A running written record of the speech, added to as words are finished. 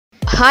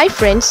Hi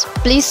friends,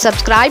 please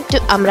subscribe to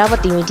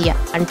Amaravathi Media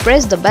and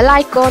press the bell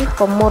icon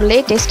for more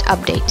latest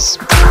updates.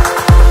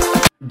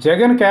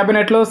 Jagan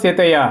క్యాబినెట్లో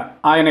సీతయ్య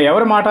ఆయన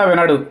ఎవరి మాట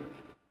వినడు.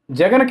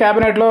 జగన్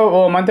క్యాబినెట్లో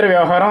ఓ మంత్రి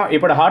వ్యవహారం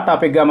ఇప్పుడు హాట్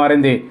టాపిక్గా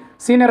మారింది.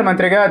 సీనియర్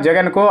మంత్రిగా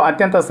జగన్కు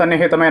అత్యంత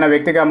సన్నిహితమైన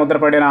వ్యక్తిగా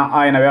ముద్రపడిన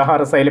ఆయన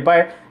వ్యవహార శైలిపై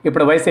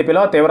ఇప్పుడు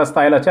వైసీపీలో తీవ్ర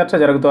స్థాయిలో చర్చ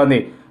జరుగుతోంది.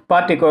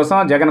 పార్టీ కోసం,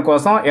 జగన్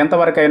కోసం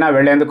ఎంతవరకైనా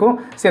వెళ్లేందుకు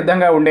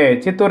సిద్ధంగా ఉండే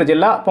చిత్తూరు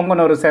జిల్లా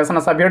పొంగునూరు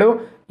శాసనసభ్యుడు,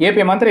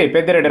 ఏపీ మంత్రి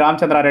పెద్దిరెడ్డి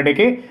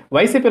రామచంద్రారెడ్డికి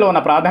వైసీపీలో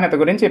ఉన్న ప్రాధాన్యత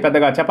గురించి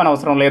పెద్దగా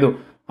చెప్పనవసరం లేదు.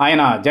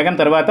 ఆయన జగన్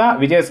తరువాత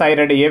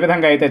విజయసాయిరెడ్డి ఏ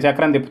విధంగా అయితే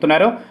చక్రం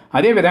తిప్పుతున్నారో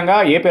అదేవిధంగా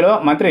ఏపీలో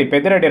మంత్రి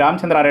పెద్దిరెడ్డి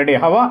రామచంద్రారెడ్డి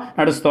హవా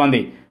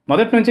నడుస్తోంది.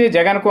 మొదటి నుంచి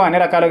జగన్కు అన్ని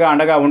రకాలుగా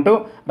అండగా ఉంటూ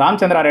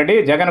రామచంద్రారెడ్డి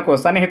జగన్కు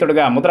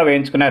సన్నిహితుడిగా ముద్ర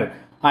వేయించుకున్నారు.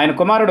 ఆయన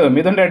కుమారుడు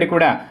మిథున్ రెడ్డి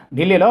కూడా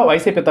ఢిల్లీలో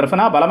వైసీపీ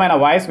తరఫున బలమైన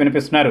వాయిస్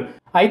వినిపిస్తున్నారు.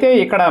 అయితే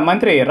ఇక్కడ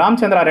మంత్రి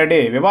రామచంద్రారెడ్డి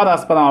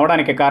వివాదాస్పదం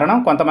అవడానికి కారణం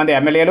కొంతమంది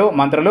ఎమ్మెల్యేలు,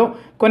 మంత్రులు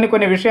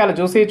కొన్ని విషయాలు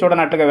చూసి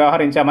చూడనట్లుగా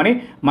వ్యవహరించామని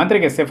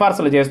మంత్రికి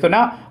సిఫార్సులు చేస్తున్నా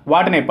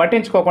వాటిని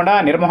పట్టించుకోకుండా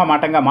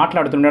నిర్మోహమాటంగా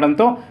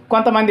మాట్లాడుతుండడంతో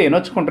కొంతమంది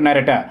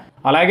నొచ్చుకుంటున్నారట.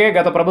 అలాగే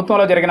గత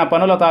ప్రభుత్వంలో జరిగిన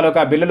పనుల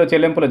తాలూకా బిల్లులు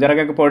చెల్లింపులు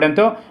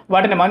జరగకపోవడంతో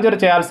వాటిని మంజూరు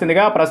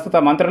చేయాల్సిందిగా ప్రస్తుత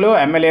మంత్రులు,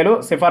 ఎమ్మెల్యేలు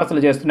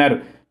సిఫార్సులు చేస్తున్నారు.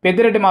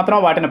 పెద్దిరెడ్డి మాత్రం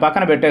వాటిని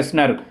పక్కన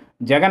పెట్టేస్తున్నారు.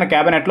 జగన్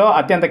కేబినెట్లో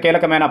అత్యంత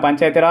కీలకమైన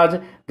పంచాయతీరాజ్,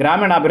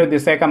 గ్రామీణాభివృద్ధి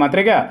శాఖ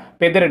మంత్రిగా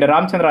పెద్దిరెడ్డి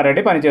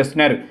రామచంద్రారెడ్డి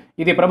పనిచేస్తున్నారు.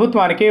 ఇది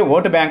ప్రభుత్వానికి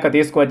ఓటు బ్యాంక్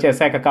తీసుకువచ్చే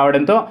శాఖ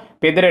కావడంతో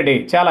పెద్దిరెడ్డి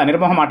చాలా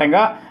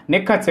నిర్మోహమాటంగా,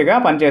 నిక్కచ్చిగా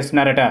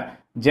పనిచేస్తున్నారట.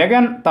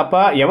 జగన్ తప్ప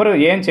ఎవరు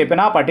ఏం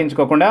చెప్పినా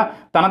పట్టించుకోకుండా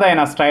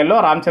తనదైన స్టైల్లో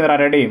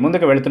రామచంద్రారెడ్డి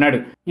ముందుకు వెళుతున్నాడు.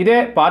 ఇదే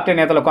పార్టీ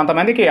నేతలు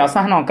కొంతమందికి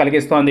అసహనం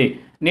కలిగిస్తోంది.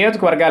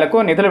 నియోజకవర్గాలకు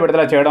నిధులు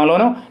విడుదల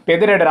చేయడంలోనూ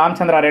పెద్దిరెడ్డి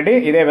రామచంద్రారెడ్డి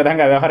ఇదే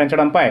విధంగా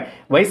వ్యవహరించడంపై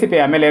వైసీపీ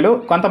ఎమ్మెల్యేలు,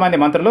 కొంతమంది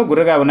మంత్రులు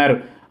గుర్రుగా ఉన్నారు.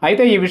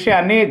 అయితే ఈ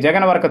విషయాన్ని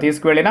జగన్ వరకు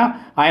తీసుకువెళ్లినా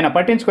ఆయన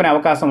పట్టించుకునే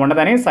అవకాశం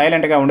ఉండదని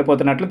సైలెంట్గా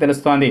ఉండిపోతున్నట్లు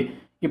తెలుస్తోంది.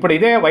 ఇప్పుడు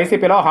ఇదే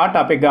వైసీపీలో హాట్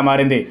టాపిక్గా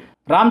మారింది.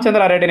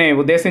 రామచంద్రారెడ్డిని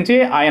ఉద్దేశించి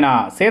ఆయన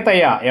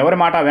సీతయ్య ఎవరి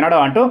మాట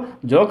వినడం అంటూ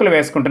జోకులు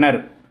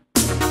వేసుకుంటున్నారు.